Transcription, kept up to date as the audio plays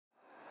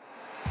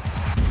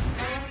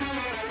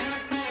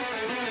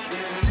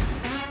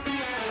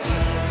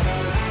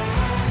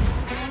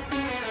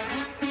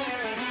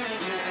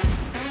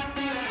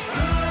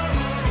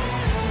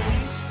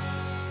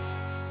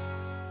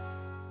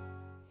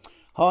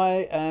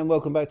Hi and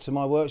welcome back to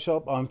my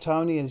workshop. I'm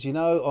Tony. As you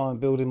know, I'm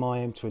building my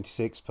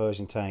M26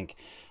 Pershing tank,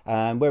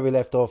 and where we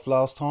left off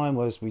last time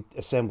was we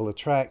assembled the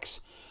tracks.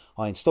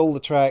 I installed the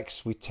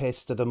tracks, we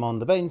tested them on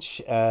the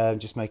bench,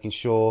 just making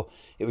sure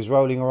it was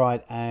rolling all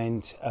right,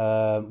 and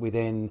we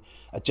then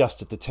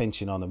adjusted the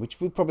tension on them, which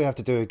we'll probably have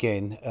to do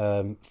again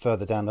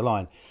further down the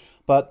line.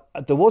 But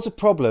there was a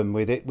problem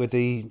with it, with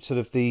the sort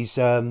of these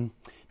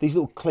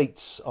little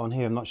cleats on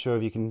here. I'm not sure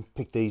if you can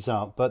pick these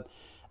up, but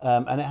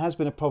and it has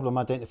been a problem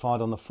identified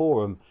on the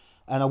forum,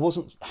 and I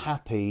wasn't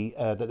happy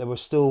that they were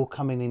still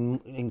coming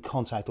in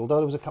contact, although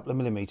there was a couple of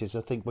millimeters.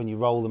 I think when you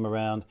roll them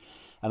around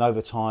and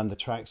over time the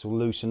tracks will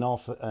loosen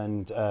off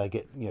and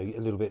get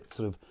a little bit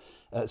sort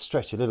of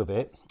stretch a little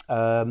bit.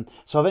 So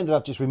I've ended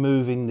up just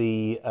removing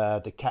the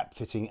cap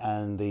fitting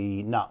and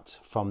the nut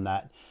from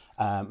that,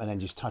 and then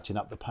just touching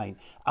up the paint,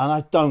 and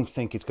I don't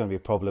think it's going to be a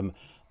problem.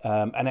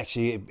 And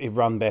actually it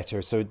run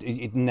better, so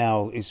it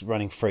now is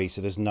running free, so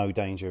there's no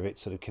danger of it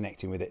sort of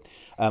connecting with it.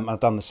 I've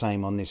done the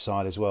same on this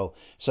side as well,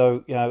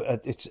 so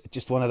it's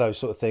just one of those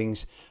sort of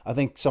things. I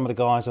think some of the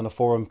guys on the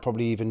forum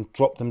probably even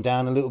dropped them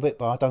down a little bit,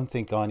 but I don't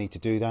think I need to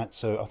do that.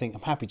 So I think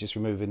I'm happy just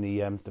removing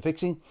the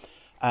fixing,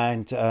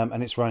 and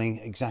it's running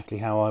exactly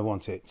how I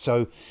want it.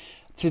 So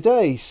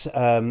today's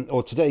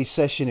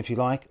session, if you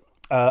like,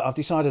 I've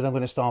decided I'm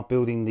going to start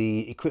building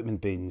the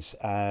equipment bins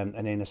and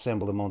then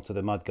assemble them onto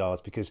the mud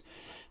guards, because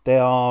they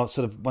are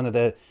sort of one of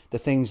the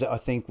things that I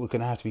think we're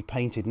going to have to be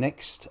painted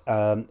next,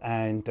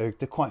 and they're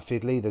quite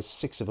fiddly. There's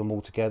 6 of them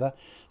all together,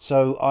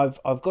 so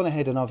I've gone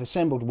ahead and I've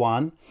assembled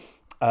one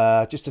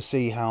just to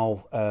see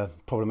how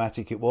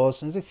problematic it was.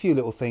 There's a few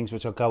little things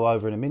which I'll go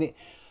over in a minute,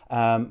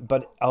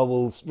 but I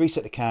will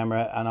reset the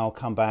camera and I'll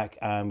come back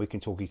and we can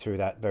talk you through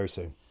that very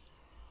soon.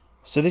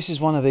 So this is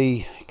one of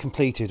the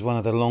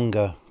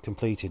longer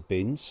completed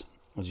bins.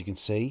 As you can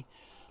see,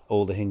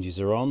 all the hinges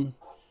are on,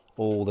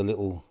 all the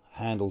little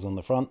handles on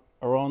the front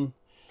are on,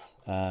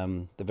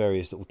 the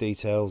various little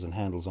details and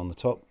handles on the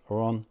top are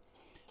on,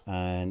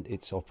 and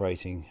it's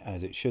operating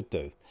as it should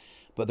do.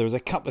 But there's a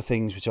couple of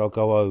things which I'll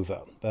go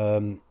over.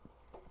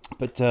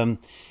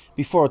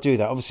 Before I do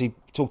that, obviously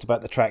talked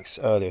about the tracks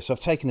earlier, so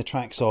I've taken the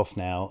tracks off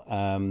now,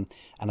 and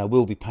I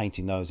will be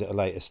painting those at a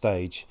later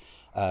stage.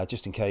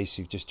 Just in case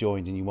you've just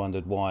joined and you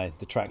wondered why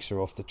the tracks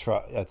are off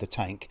the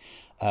tank,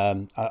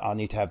 I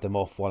need to have them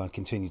off while I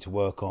continue to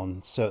work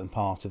on certain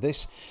parts of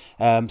this.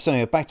 So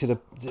anyway, back to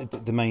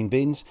the main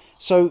bins.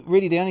 So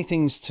really the only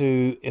things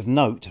of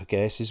note, I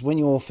guess, is when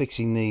you're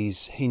fixing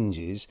these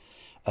hinges,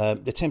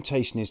 the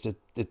temptation is to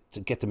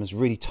get them as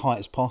really tight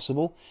as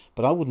possible,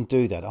 but I wouldn't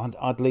do that.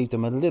 I'd leave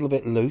them a little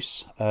bit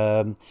loose.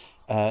 I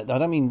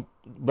don't mean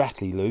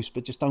rattly loose,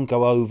 but just don't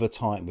go over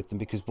tight with them,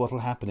 because what will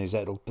happen is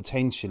that it'll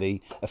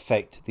potentially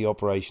affect the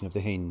operation of the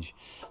hinge.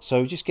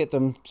 So just get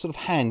them sort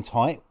of hand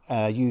tight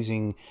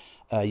using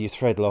your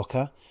thread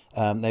locker.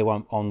 They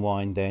won't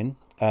unwind then.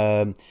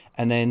 And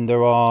then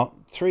there are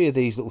 3 of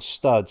these little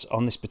studs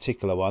on this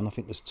particular one. I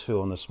think there's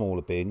 2 on the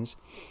smaller bins.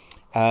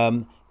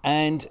 And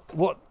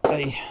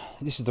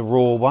this is the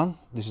raw one.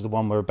 This is the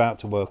one we're about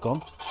to work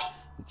on,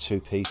 the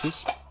 2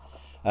 pieces.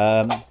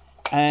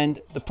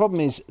 And the problem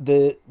is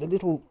the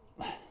little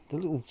I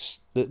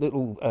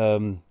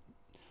don't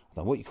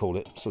know what you call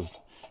it, sort of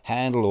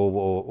handle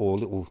or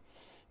little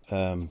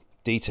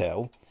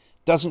detail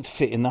doesn't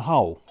fit in the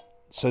hole.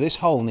 So this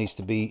hole needs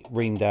to be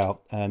reamed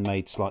out and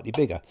made slightly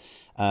bigger.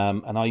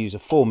 And I use a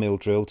 4mm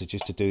drill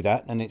to do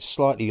that, and it's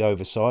slightly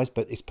oversized,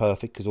 but it's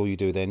perfect, because all you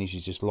do then is you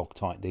just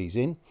Loctite these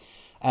in.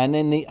 And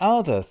then the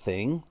other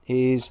thing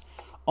is,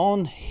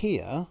 on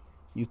here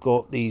you've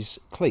got these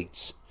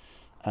cleats,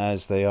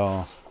 as they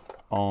are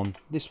on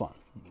this one.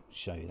 Let me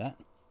show you that.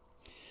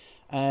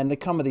 And they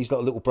come with these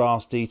little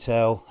brass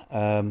detail,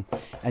 and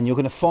you're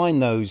going to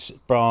find those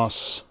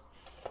brass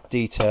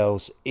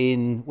details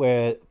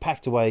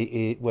packed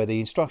away where the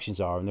instructions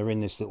are, and they're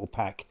in this little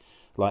pack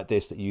like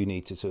this that you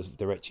need to sort of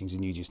directions,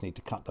 and you just need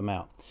to cut them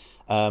out.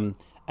 And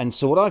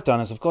so what I've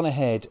done is I've gone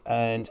ahead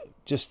and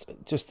just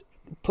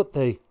put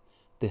the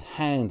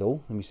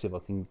handle. Let me see if I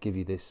can give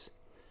you this.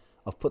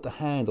 I've put the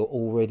handle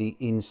already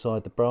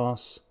inside the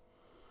brass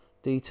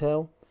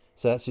detail,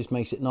 so that just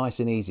makes it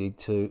nice and easy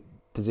to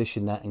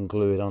position that and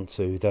glue it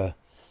onto the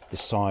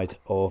side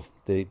of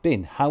the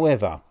bin.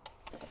 However,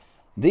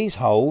 these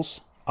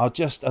holes are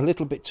just a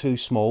little bit too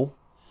small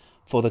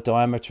for the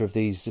diameter of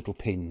these little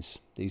pins,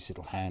 these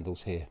little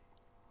handles here.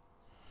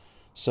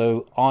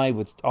 So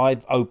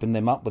I've opened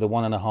them up with a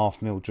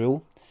 1.5mm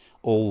drill,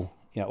 all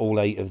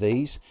 8 of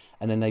these,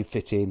 and then they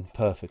fit in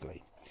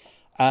perfectly.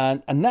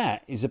 And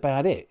that is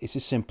about it. It's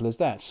as simple as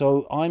that.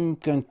 So I'm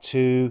going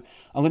to do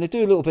a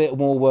little bit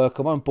more work.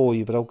 I won't bore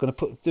you, but I'm going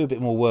to do a bit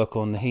more work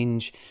on the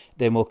hinge.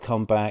 Then we'll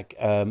come back.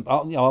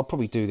 I'll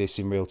probably do this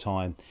in real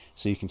time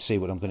so you can see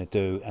what I'm going to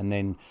do, and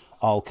then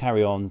I'll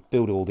carry on,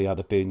 build all the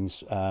other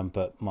bins,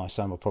 but my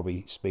son will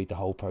probably speed the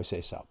whole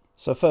process up.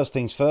 So first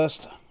things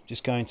first,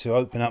 just going to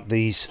open up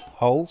these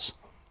holes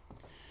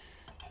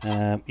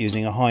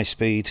using a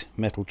high-speed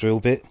metal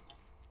drill bit,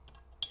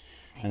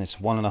 and it's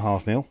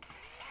 1.5mm.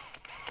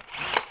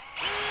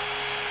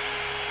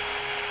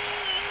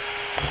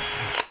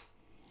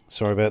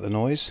 Sorry about the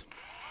noise.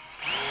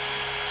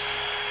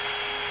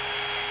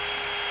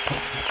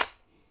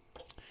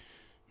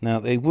 Now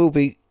they will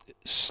be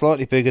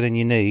slightly bigger than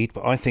you need,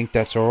 but I think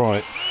that's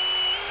alright.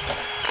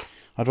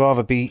 I'd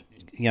rather be,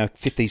 you know,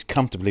 fit these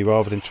comfortably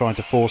rather than trying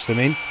to force them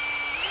in.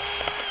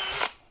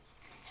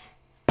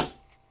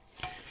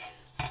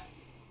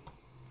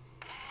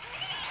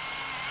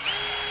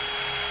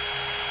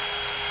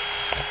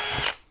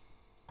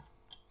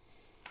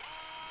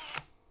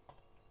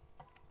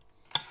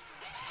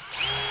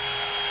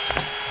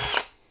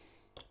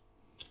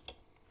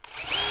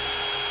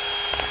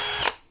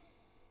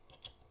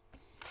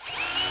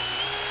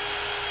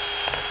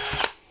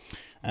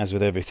 As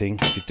with everything,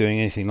 if you're doing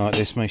anything like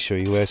this, make sure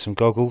you wear some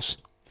goggles.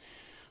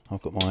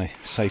 I've got my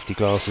safety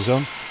glasses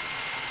on,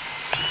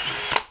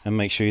 and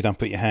make sure you don't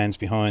put your hands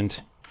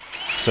behind,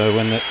 so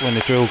when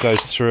the drill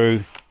goes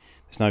through,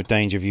 there's no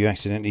danger of you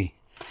accidentally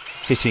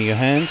hitting your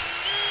hand.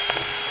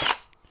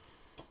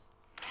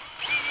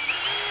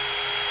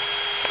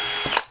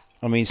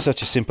 I mean, it's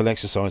such a simple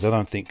exercise. I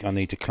don't think I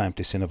need to clamp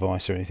this in a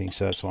vise or anything,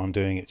 so that's why I'm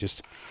doing it,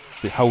 just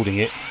holding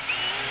it.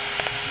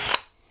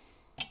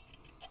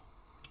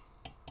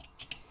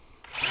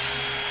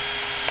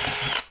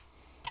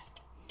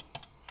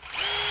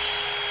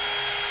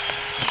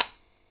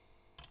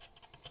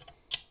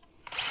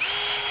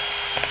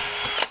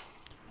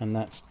 And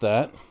that's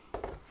that.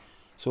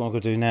 So what I'm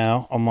going to do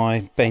now on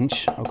my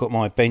bench, I've got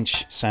my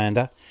bench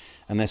sander,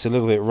 and that's a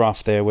little bit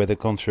rough there where they've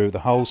gone through the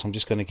hole, so I'm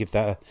just going to give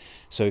that a,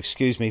 so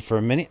excuse me for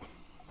a minute.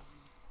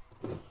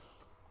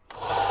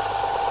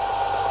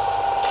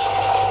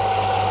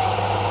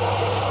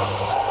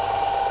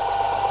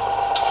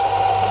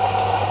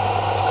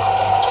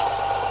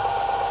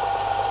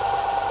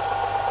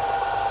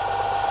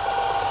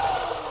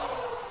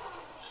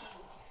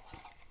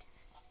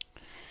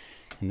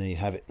 And there you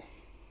have it,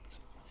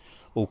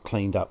 all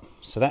cleaned up.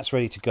 So that's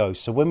ready to go.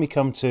 So when we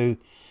come to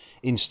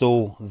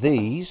install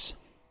these,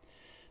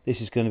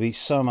 this is going to be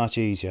so much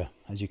easier,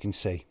 as you can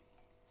see.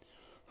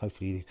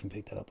 Hopefully you can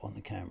pick that up on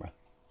the camera,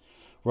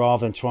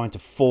 rather than trying to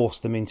force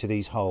them into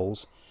these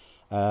holes.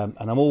 And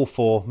I'm all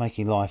for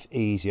making life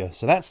easier.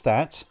 So that's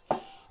that.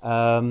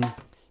 The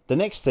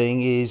next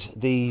thing is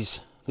these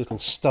little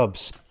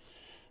stubs,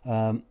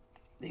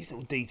 these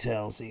little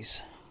details,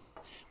 these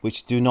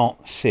which do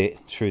not fit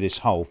through this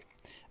hole,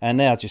 and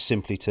they are just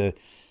simply to,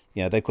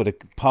 you know, they've got to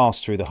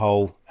pass through the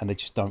hole, and they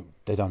just don't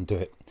do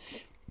it.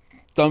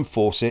 Don't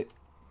force it.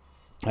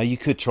 You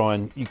could try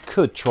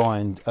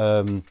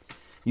and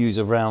use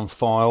a round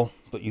file,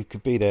 but you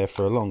could be there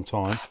for a long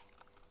time.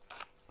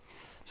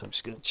 So I'm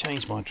just going to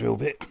change my drill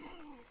bit.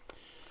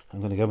 I'm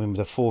going to go in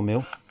with a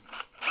 4mm.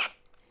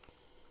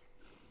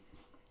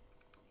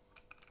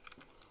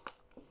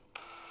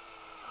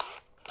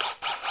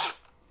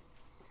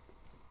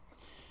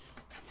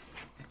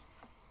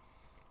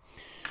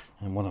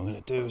 And what I'm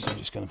going to do is I'm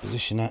just going to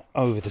position that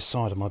over the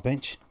side of my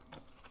bench.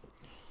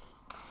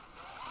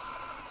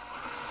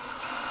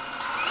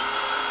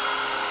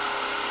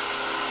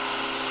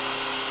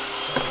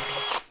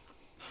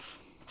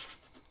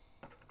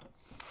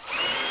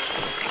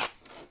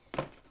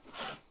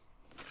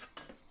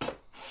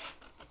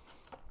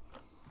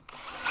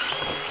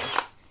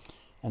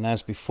 And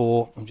as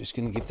before, I'm just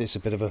going to give this a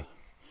bit of a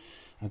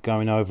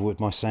going over with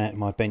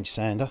my bench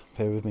sander.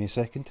 Bear with me a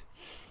second.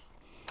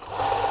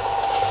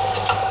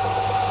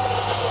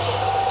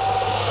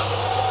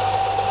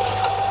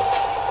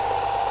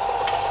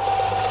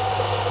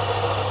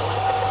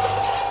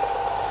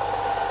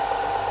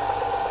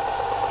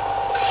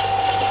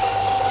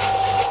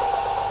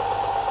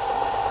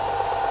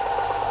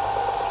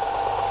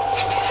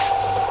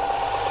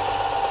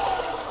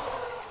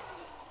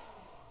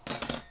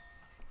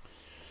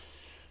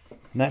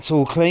 And that's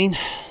all clean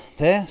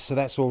there, so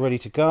that's all ready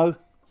to go.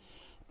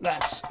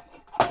 That's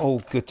all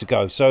good to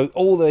go. So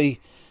all the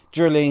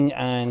drilling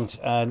and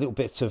little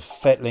bits of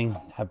fettling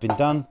have been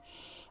done.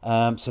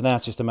 So now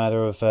it's just a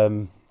matter of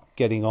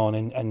getting on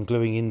and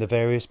gluing in the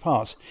various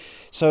parts.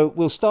 So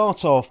we'll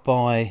start off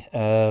by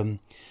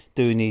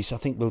doing these. I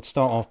think we'll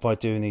start off by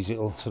doing these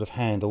little sort of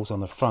handles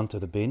on the front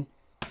of the bin.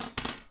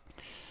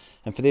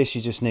 And for this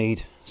you just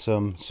need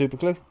some super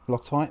glue,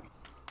 Loctite.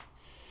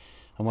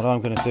 And what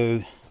I'm going to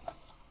do,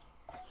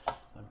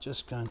 I'm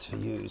just going to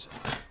use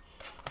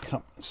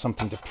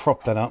something to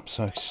prop that up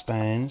so it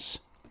stands,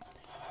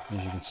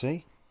 as you can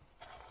see.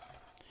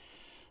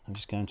 I'm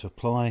just going to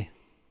apply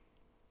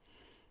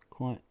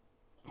quite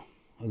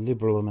a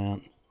liberal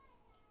amount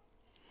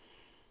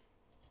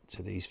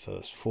to these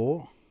first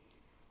four,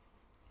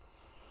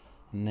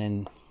 and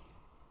then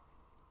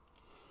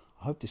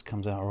I hope this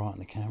comes out all right in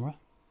the camera.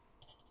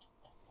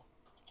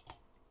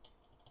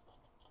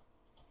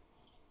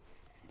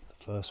 That's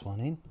the first one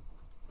in.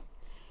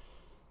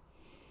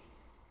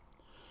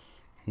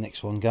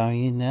 Next one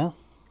going in now.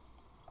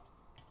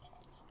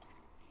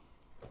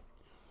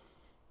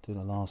 Do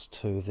the last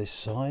two of this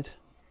side.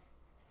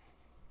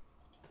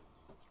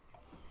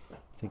 I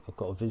think I've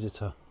got a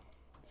visitor.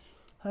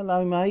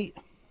 Hello, mate.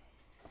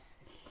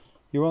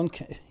 You're on.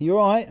 You're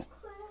right.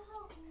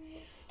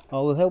 I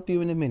will help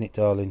you in a minute,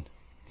 darling.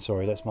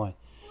 Sorry, that's my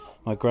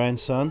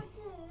grandson.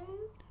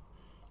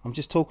 I'm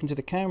just talking to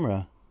the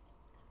camera.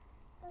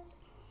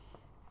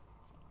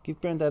 Give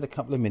Grandad a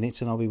couple of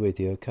minutes and I'll be with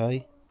you,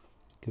 okay?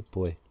 Good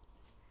boy.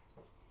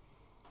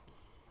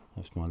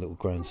 That's my little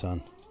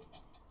grandson.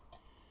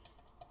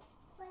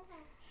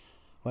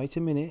 Wait a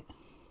minute.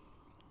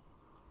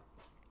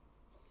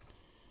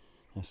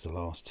 That's the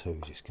last two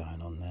just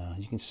going on now.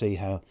 You can see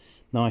how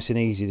nice and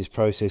easy this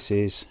process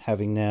is,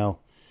 having now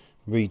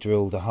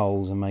re-drilled the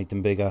holes and made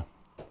them bigger.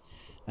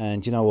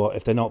 And you know what,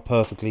 if they're not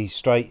perfectly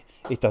straight,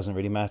 it doesn't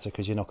really matter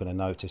because you're not going to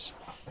notice.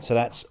 So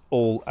that's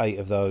all 8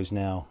 of those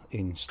now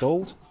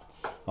installed.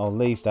 I'll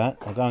leave that.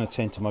 I'll go and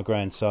attend to my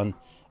grandson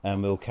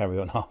and we'll carry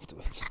on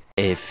afterwards.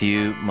 A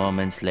few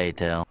moments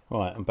later.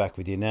 Right, I'm back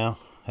with you now.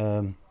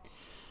 You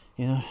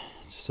know,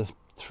 just a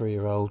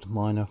 3-year-old,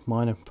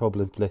 minor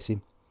problem, bless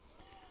him.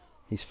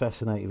 He's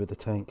fascinated with the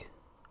tank.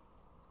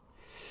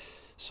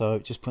 So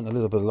just putting a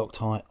little bit of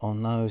Loctite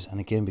on those, and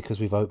again, because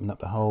we've opened up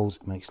the holes,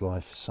 it makes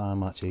life so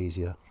much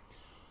easier.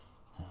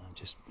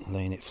 Just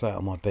laying it flat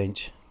on my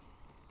bench.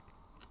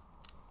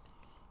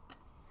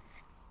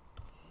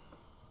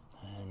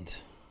 And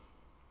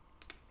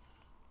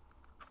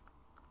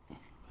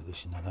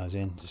position those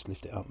in, just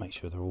lift it up, make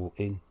sure they're all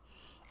in,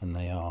 and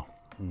they are,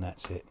 and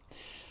that's it.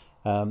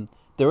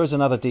 There is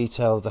another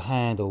detail of the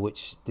handle,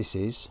 which this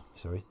is,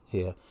 sorry,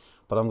 here,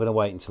 but I'm going to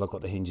wait until I've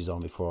got the hinges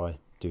on before I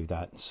do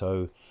that.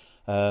 So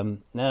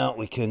now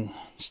we can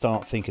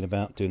start thinking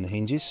about doing the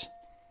hinges.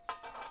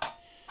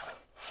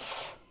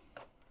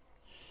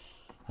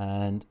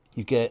 And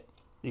you get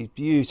these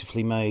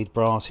beautifully made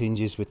brass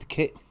hinges with the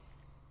kit.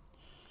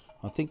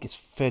 I think it's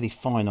fairly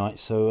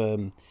finite,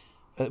 so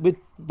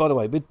by the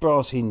way, with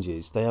brass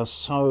hinges, they are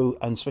so,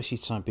 and especially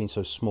being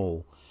so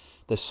small,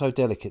 they're so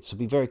delicate, so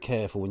be very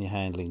careful when you're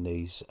handling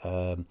these.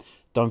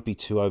 Don't be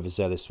too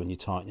overzealous when you're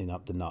tightening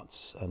up the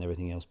nuts and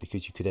everything else,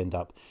 because you could end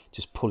up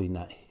just pulling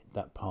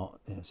that part,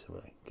 so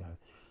there you go,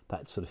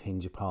 that sort of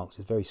hinge apart.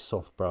 It's very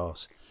soft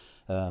brass.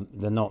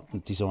 They're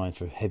not designed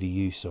for heavy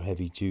use or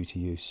heavy duty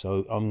use,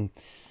 so I'm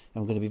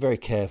going to be very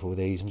careful with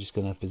these. I'm just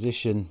going to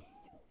position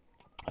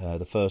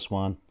the first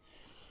one,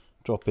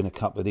 drop in a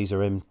couple of these are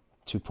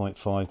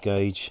M2.5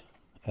 gauge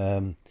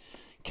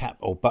cap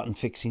or button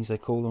fixings, they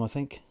call them, I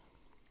think.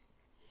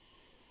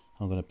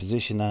 I'm going to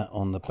position that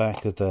on the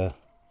back of the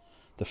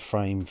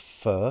frame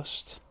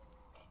first.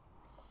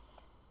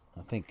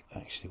 I think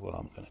actually what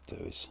I'm going to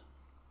do is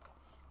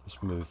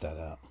just move that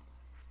out,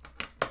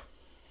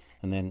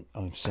 and then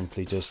I'll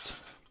simply just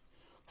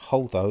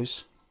hold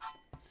those.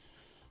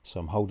 So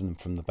I'm holding them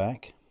from the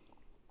back.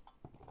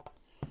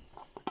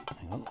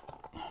 Hang on.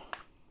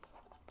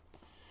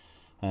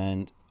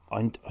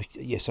 And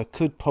yes, I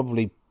could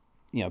probably,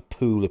 you know,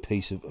 pool a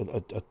piece of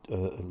a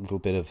little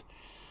bit of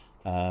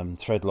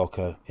thread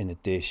locker in a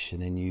dish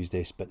and then use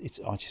this, but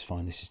I just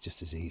find this is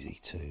just as easy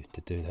to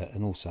do that,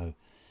 and also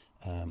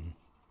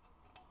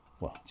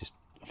well,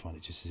 I find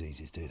it just as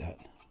easy to do that.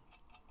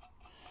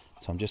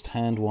 So I'm just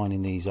hand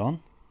winding these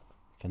on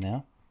for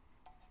now.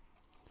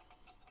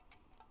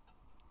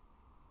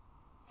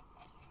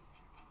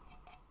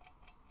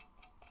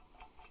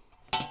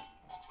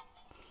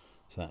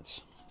 So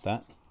that's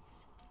that.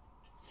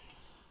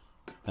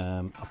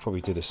 I'll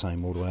probably do the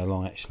same all the way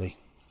along, actually.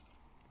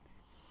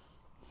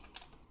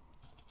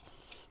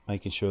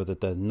 Making sure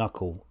that the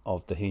knuckle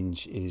of the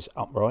hinge is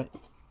upright,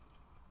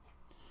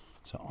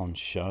 so on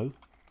show.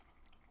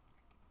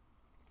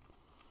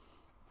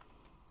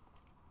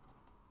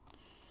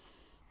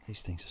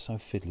 These things are so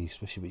fiddly,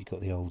 especially when you've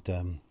got the old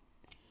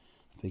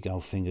big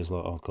old fingers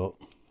like I've got.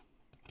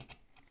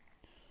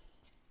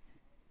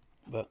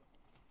 But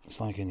it's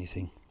like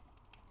anything,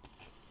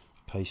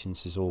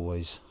 patience is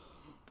always,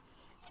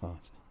 well,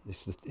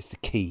 it's the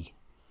key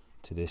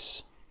to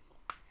this.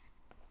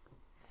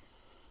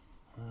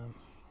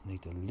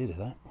 Need the lid of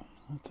that.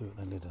 I'll do it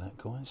the lid of that,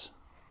 guys.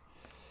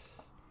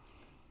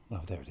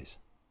 Oh, there it is.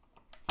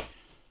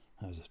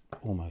 That was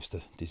almost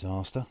a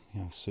disaster.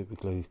 You know, super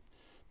glue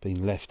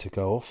being left to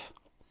go off.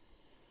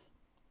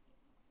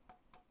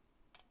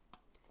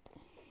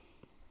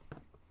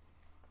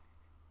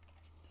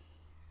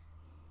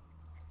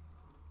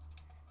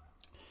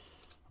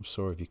 I'm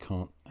sorry if you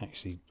can't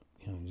actually,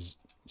 you know,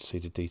 see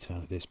the detail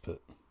of this,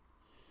 but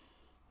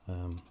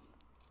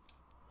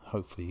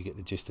hopefully you get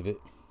the gist of it.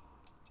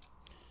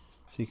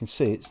 So you can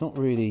see it's not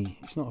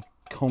a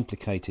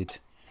complicated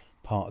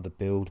part of the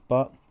build,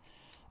 but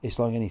it's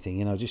like anything,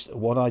 you know, just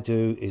what I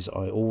do is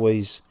I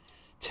always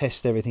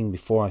test everything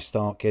before I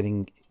start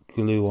getting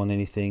glue on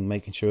anything,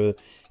 making sure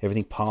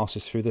everything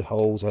passes through the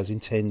holes as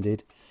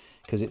intended,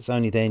 because it's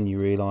only then you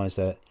realize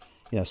that,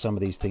 you know, some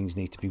of these things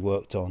need to be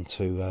worked on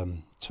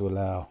to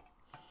allow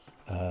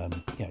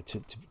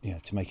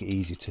to make it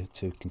easy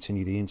to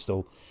continue the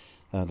install.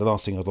 The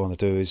last thing I'd want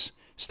to do is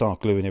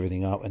start gluing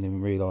everything up and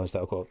then realize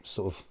that I've got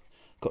to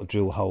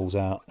drill holes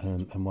out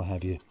and what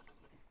have you.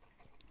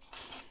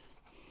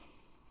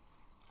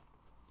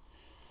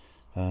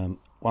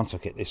 Once I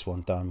get this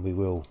one done,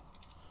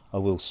 I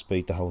will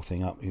speed the whole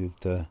thing up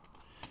with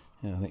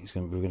Yeah, I think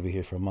we're going to be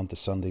here for a month of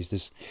Sundays.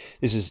 This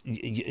is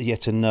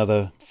yet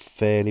another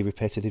fairly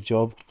repetitive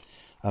job.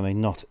 I mean,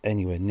 not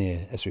anywhere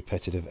near as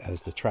repetitive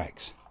as the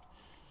tracks,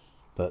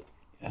 but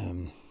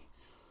and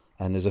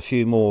there's a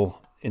few more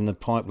in the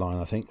pipeline.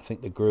 I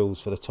think the grills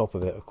for the top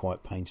of it are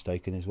quite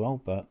painstaking as well,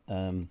 but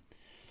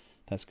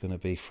that's going to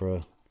be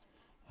for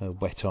a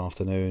wet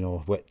afternoon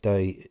or wet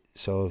day,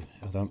 so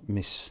I don't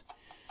miss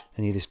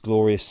any of this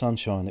glorious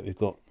sunshine that we've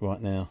got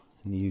right now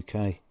in the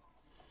UK.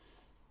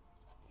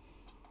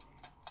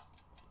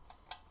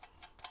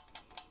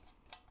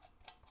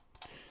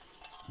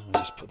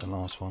 I'll just put the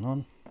last one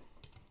on.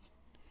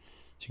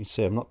 As you can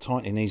see, I'm not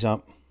tightening these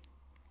up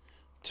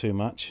too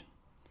much.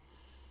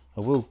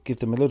 I will give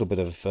them a little bit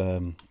of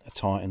a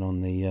tighten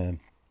on the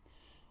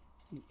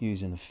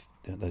using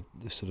the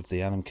sort of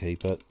the Allen key,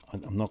 but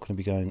I'm not going to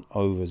be going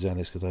over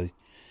zealous because I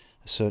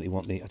certainly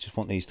want I just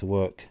want these to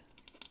work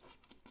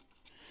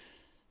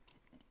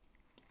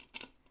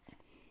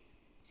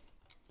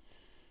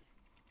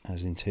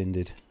as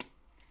intended.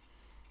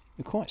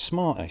 They're quite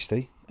smart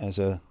actually, as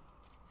the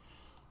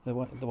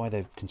way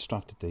they've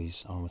constructed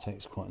these Armortek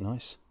is quite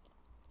nice.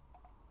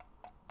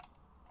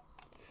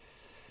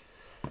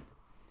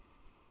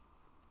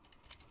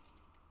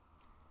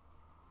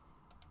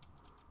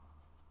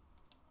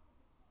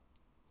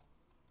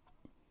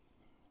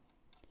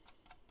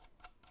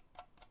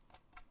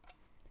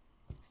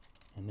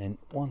 And then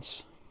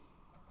once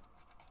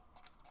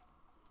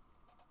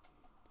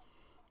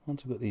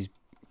I've got these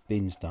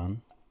bins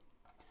done,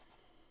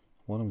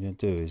 what I'm going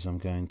to do is I'm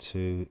going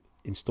to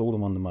install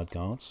them on the mud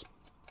guards,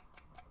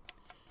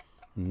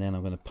 and then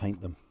I'm going to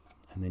paint them,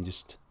 and then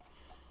just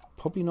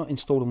probably not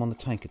install them on the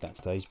tank at that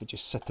stage, but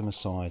just set them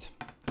aside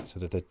so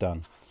that they're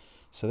done.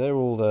 So they're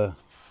all the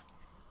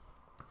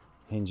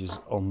hinges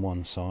on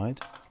one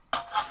side,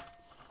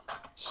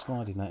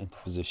 sliding that into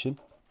position,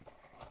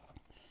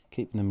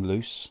 keeping them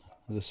loose,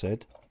 as I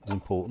said, is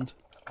important,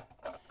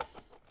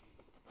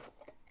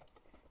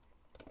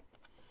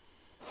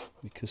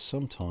 because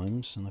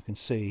sometimes, and I can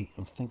see,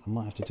 I think I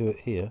might have to do it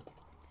here.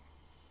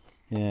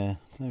 Yeah,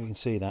 I don't know if you can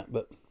see that,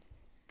 but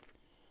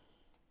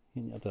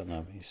I don't know.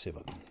 Let me see if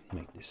I can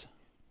make this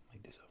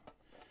up.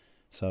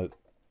 So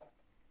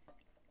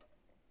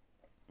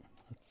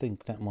I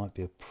think that might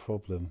be a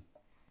problem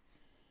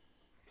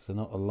because they're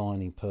not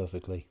aligning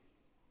perfectly.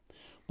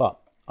 But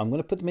I'm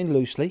going to put them in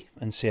loosely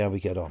and see how we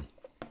get on.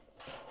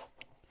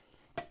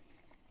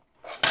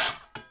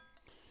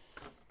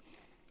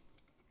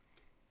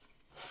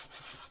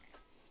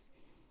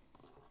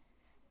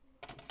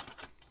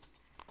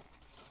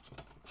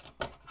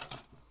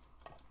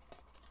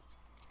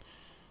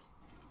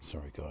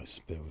 Sorry guys,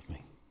 bear with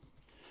me.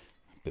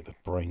 A bit of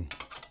brain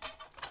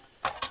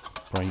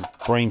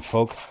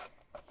fog.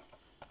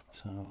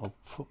 So I'll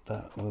put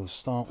that. We'll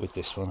start with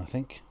this one, I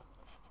think.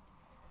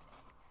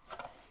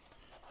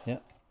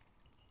 Yep.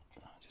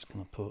 I'm just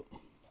going to put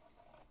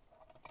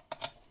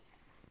a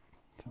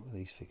couple of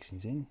these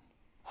fixings in.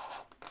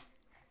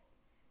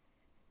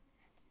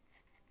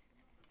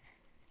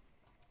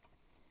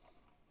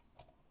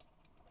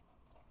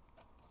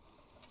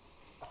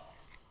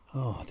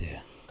 Oh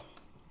dear.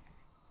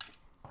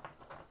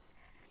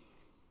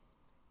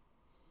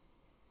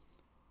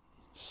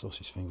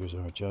 Sausage fingers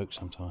are a joke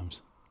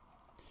sometimes.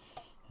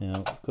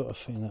 Now I've got a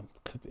feeling that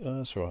could be. Oh,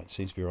 that's right.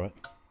 Seems to be right.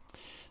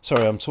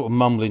 Sorry, I'm sort of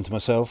mumbling to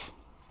myself.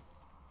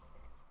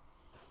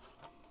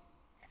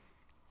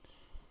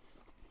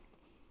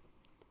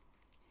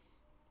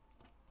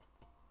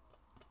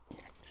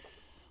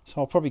 So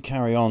I'll probably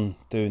carry on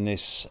doing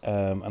this,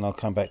 and I'll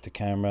come back to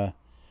camera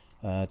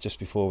just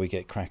before we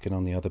get cracking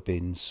on the other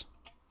bins.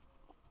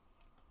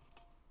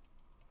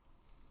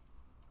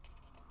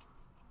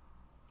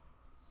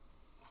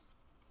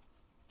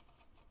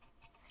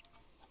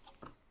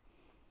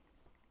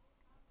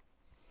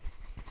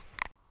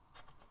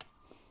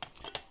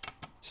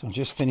 So I'm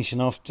just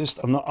finishing off.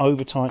 I'm not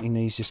over tightening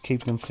these, just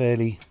keeping them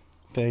fairly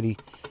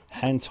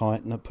hand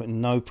tight, not putting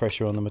no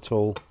pressure on them at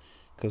all,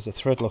 because the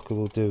thread locker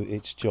will do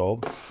its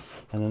job.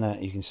 And then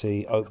that, you can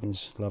see,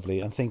 opens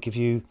lovely. I think if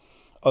you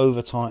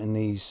over tighten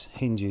these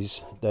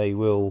hinges, they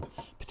will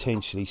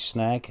potentially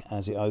snag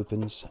as it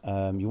opens.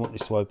 You want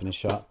this to open and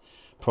shut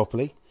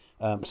properly.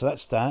 So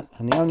that's that.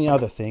 And the only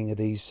other thing are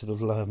these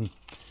sort of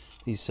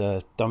these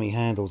dummy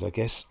handles, I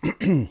guess.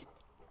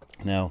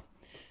 Now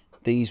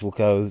these will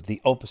go the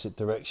opposite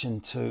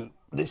direction to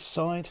this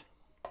side,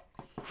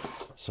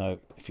 so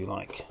if you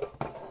like,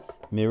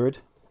 mirrored.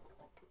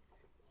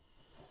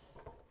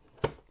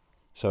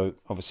 So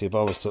obviously if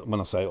I was to,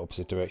 when I say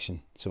opposite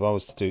direction, so if I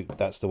was to do,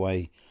 that's the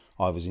way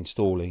I was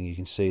installing, you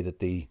can see that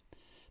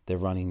they're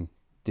running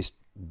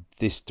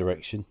this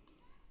direction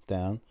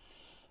down.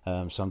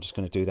 So I'm just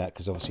going to do that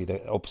because obviously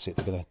they're opposite,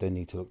 they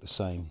need to look the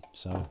same.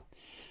 So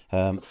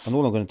and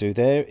all I'm going to do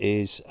there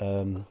is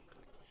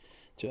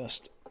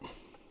just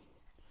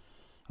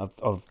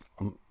I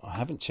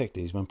haven't checked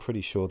these, but I'm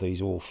pretty sure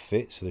these all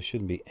fit, so there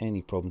shouldn't be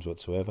any problems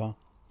whatsoever.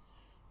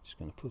 Just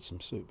going to put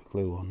some super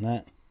glue on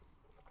that,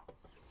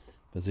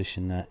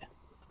 position that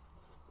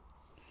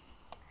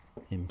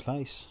in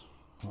place.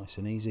 Nice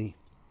and easy.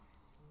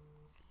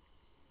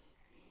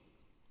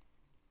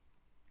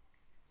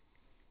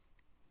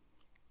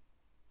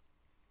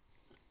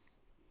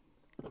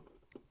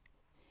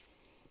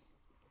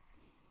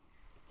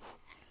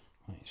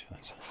 Right, so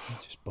that's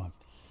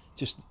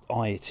just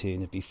eye it here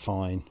and it'd be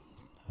fine.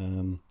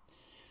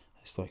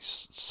 It's like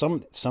some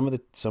of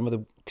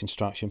the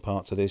construction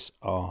parts of this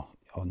are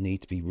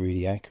need to be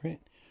really accurate,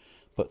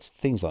 but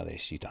things like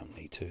this you don't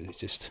need to. It's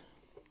just,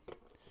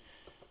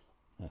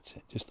 that's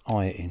it. Just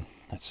eye it in.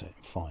 That's it.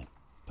 Fine.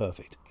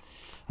 Perfect.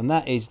 And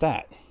that is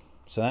that.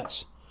 So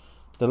that's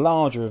the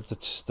larger of the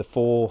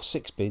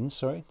 6 bins.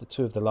 Sorry, the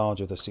 2 of the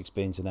larger of the 6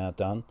 bins are now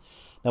done.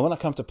 Now, when I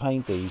come to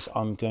paint these,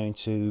 I'm going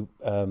to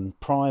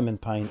prime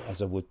and paint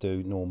as I would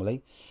do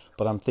normally,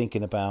 but I'm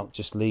thinking about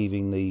just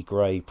leaving the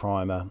grey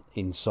primer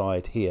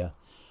inside here.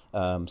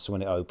 So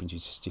when it opens, you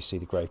just see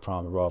the grey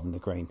primer rather than the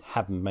green.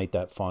 Haven't made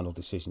that final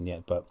decision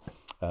yet, but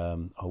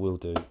I will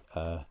do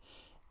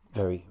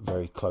very,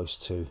 very close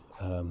to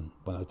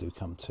when I do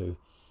come to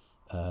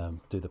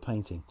do the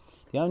painting.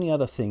 The only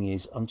other thing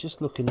is I'm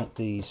just looking at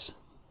these,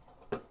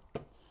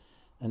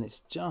 and it's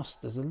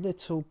just, there's a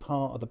little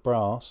part of the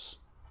brass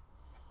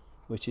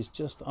which is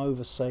just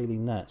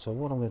oversailing that. So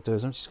what I'm going to do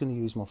is I'm just going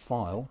to use my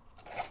file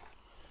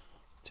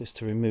just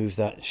to remove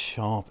that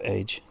sharp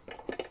edge.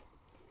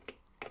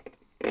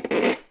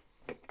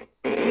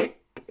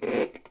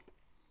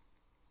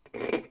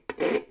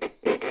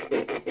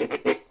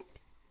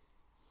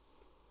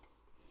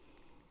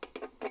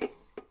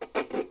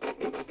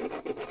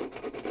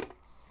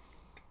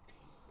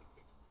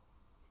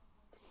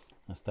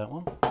 That's that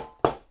one.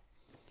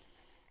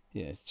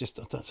 Yeah, it's just,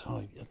 that's how,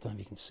 I don't know if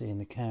you can see in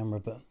the camera,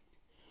 but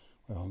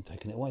well, I'm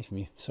taking it away from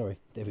you. Sorry,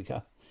 there we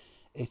go.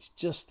 It's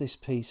just this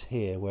piece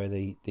here where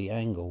the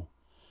angle.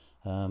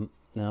 Now,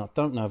 I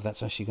don't know if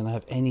that's actually going to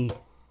have any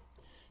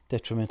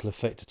detrimental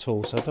effect at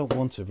all, so I don't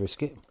want to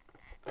risk it.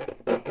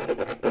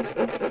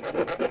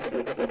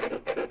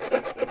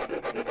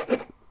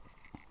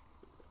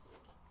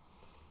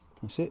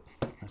 That's it.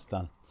 That's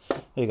done.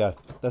 There you go.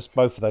 That's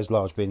both of those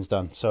large bins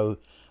done. So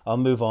I'll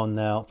move on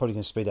now. Probably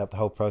going to speed up the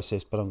whole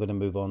process, but I'm going to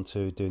move on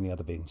to doing the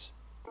other bins.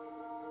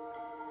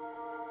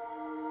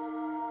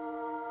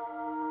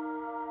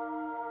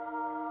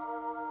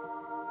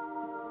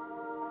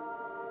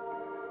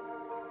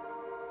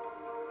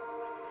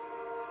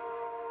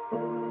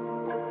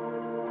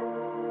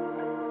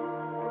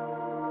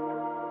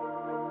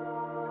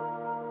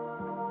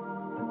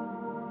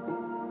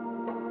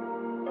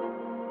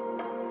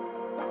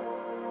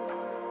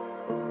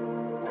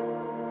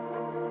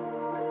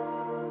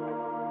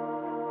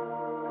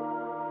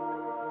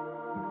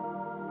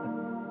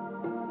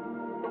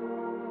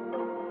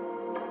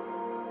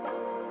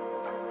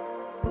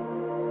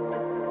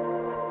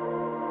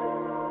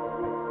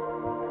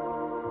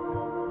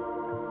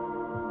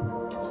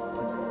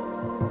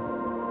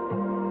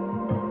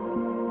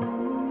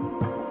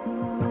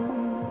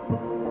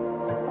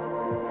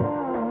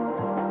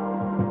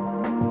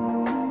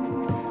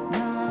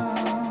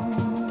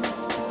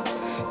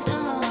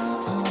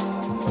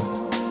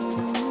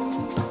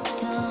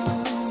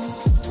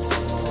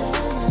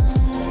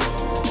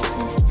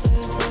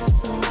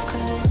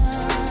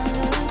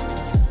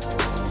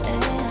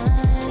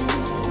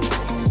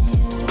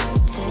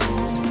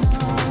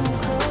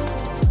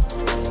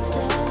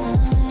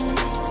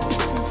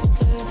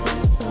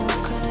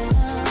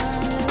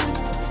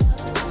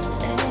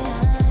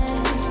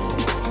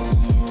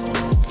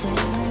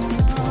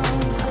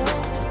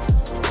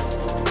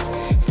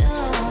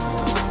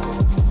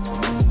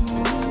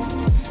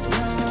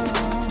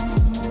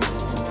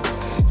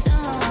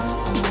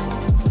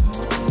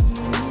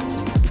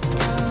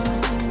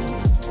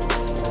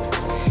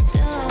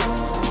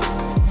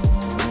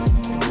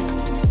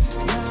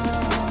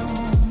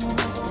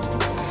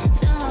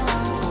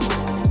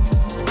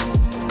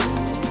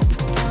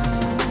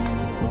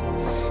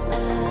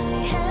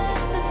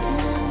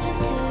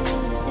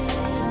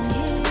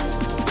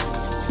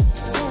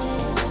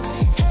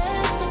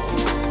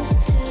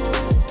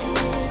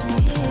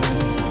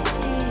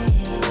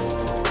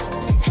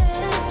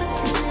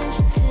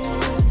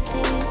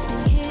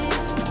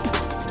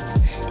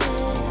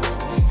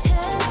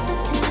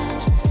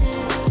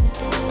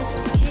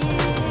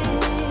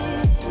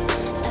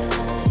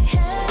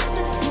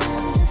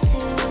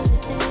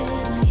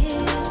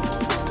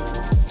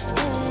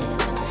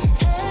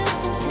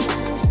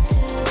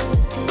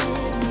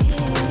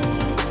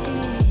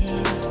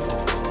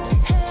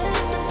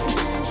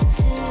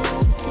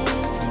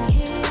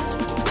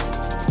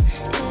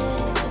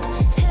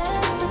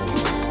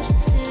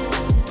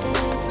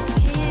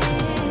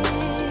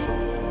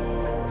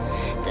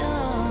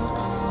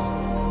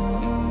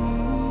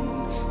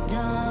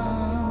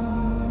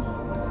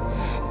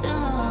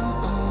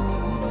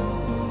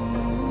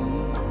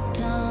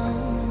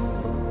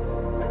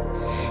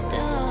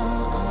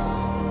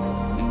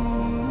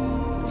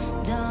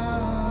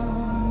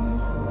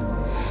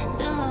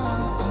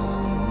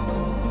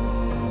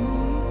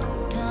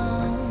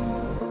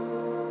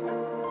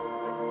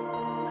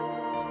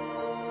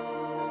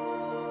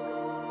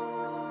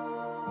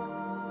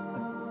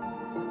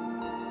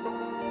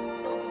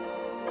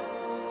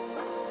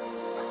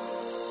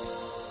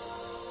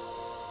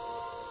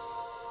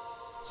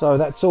 So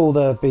that's all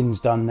the bins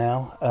done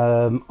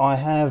now. I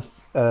have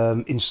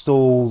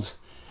installed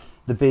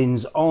the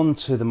bins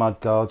onto the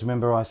mud guards.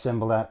 Remember I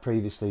assembled that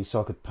previously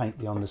so I could paint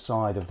the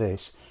underside of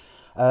this.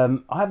 I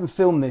haven't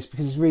filmed this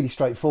because it's really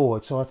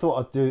straightforward, so I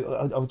thought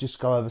I would just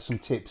go over some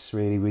tips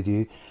really with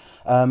you.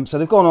 So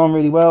they've gone on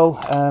really well.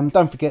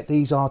 Don't forget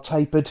these are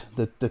tapered,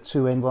 the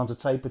two end ones are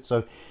tapered,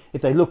 so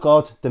if they look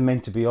odd, they're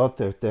meant to be odd.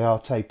 They are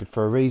tapered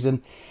for a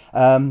reason.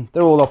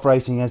 They're all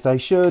operating as they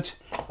should.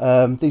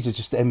 These are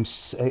just I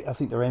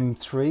think they're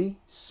M3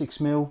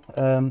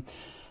 6mm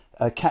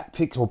cap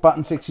fix or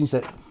button fixings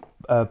that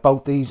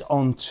bolt these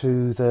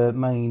onto the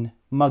main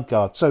mud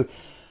guard. So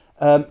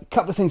a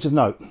couple of things of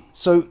note.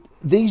 So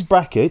these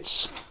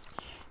brackets,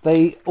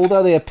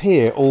 although they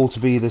appear all to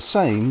be the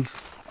same,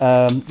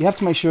 you have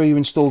to make sure you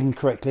install them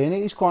correctly, and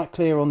it is quite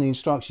clear on the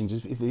instructions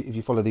if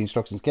you follow the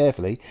instructions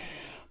carefully.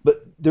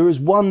 But there is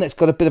one that's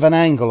got a bit of an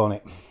angle on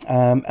it,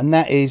 and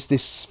that is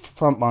this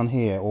front one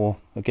here, or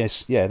I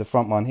guess, yeah, the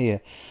front one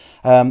here.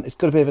 It's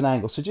got a bit of an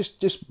angle, so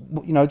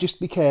just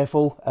be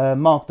careful.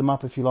 Mark them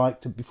up if you like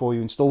before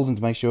you install them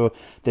to make sure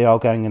they are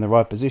going in the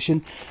right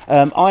position.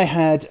 I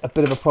had a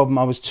bit of a problem.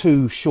 I was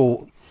too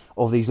short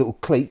of these little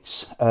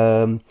cleats,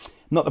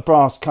 not the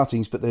brass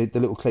cuttings, but the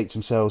little cleats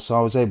themselves. So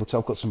I was able to.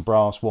 I've got some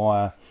brass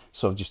wire,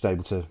 so I've just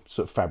able to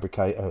sort of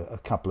fabricate a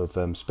couple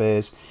of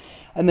spares.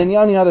 And then the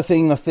only other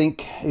thing I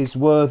think is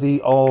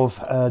worthy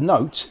of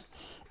note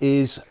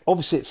is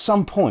obviously at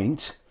some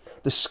point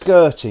the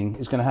skirting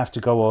is going to have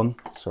to go on.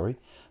 Sorry,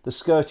 the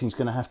skirting is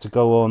going to have to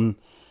go on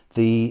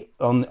the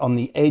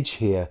edge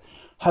here.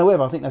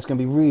 However, I think that's going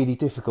to be really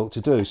difficult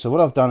to do. So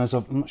what I've done is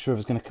I'm not sure if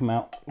it's going to come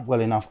out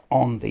well enough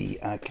on the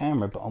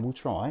camera, but I will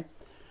try.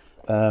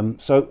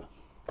 So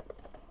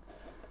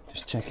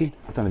just checking.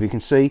 I don't know if you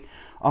can see.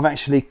 I've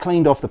actually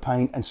cleaned off the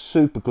paint and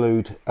super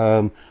glued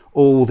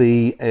all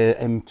the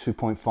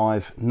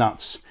M2.5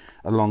 nuts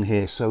along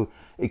here, so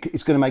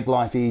it's going to make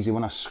life easier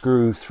when I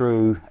screw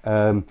through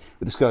with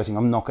the skirting.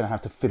 I'm not going to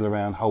have to fiddle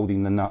around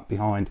holding the nut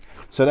behind.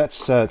 So that's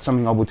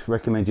something I would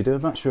recommend you do.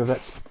 I'm not sure if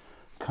that's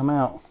come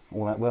out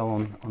all that well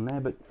on there,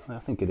 but I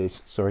think it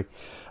is. Sorry.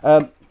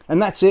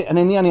 And that's it. And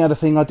then the only other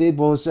thing I did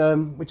was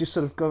we just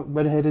sort of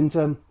went ahead and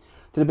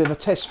did a bit of a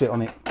test fit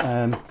on it.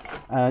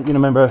 You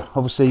remember,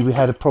 obviously we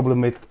had a problem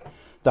with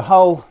the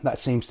hull. That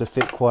seems to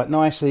fit quite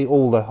nicely.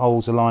 All the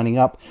holes are lining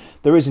up.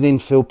 There is an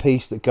infill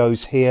piece that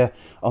goes here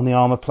on the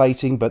armor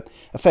plating, but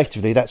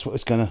effectively that's what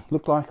it's going to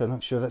look like. I'm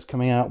not sure that's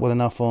coming out well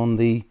enough on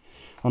the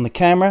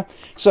camera.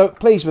 So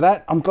pleased with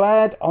that. I'm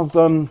glad I've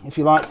if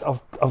you like,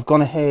 I've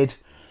gone ahead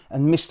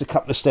and missed a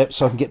couple of steps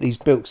so I can get these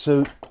built.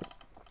 So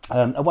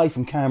away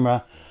from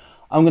camera,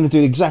 I'm going to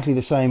do exactly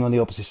the same on the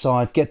opposite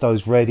side, get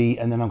those ready,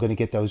 and then I'm going to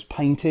get those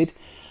painted,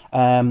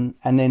 and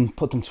then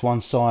put them to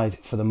one side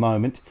for the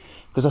moment,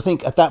 because I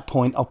think at that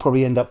point I'll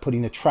probably end up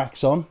putting the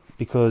tracks on,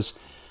 because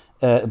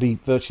it'll be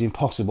virtually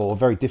impossible or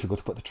very difficult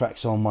to put the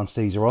tracks on once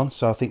these are on.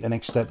 So I think the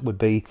next step would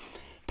be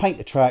paint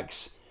the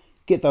tracks,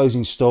 get those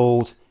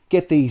installed,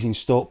 get these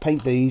installed,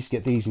 paint these,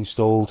 get these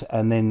installed,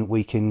 and then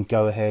we can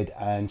go ahead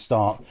and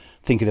start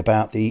thinking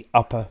about the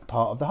upper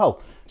part of the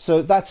hull.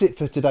 So that's it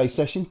for today's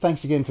session.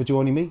 Thanks again for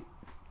joining me.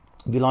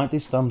 If you like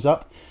this, thumbs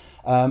up.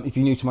 If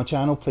you're new to my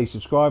channel, please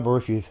subscribe, or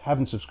if you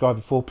haven't subscribed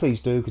before, please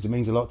do, because it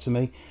means a lot to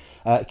me.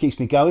 It keeps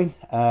me going.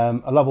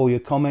 I love all your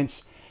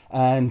comments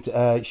and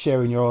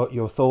sharing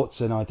your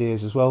thoughts and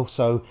ideas as well.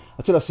 So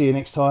until I see you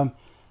next time,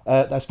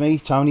 that's me,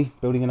 Tony,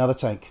 building another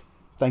tank.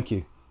 Thank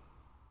you.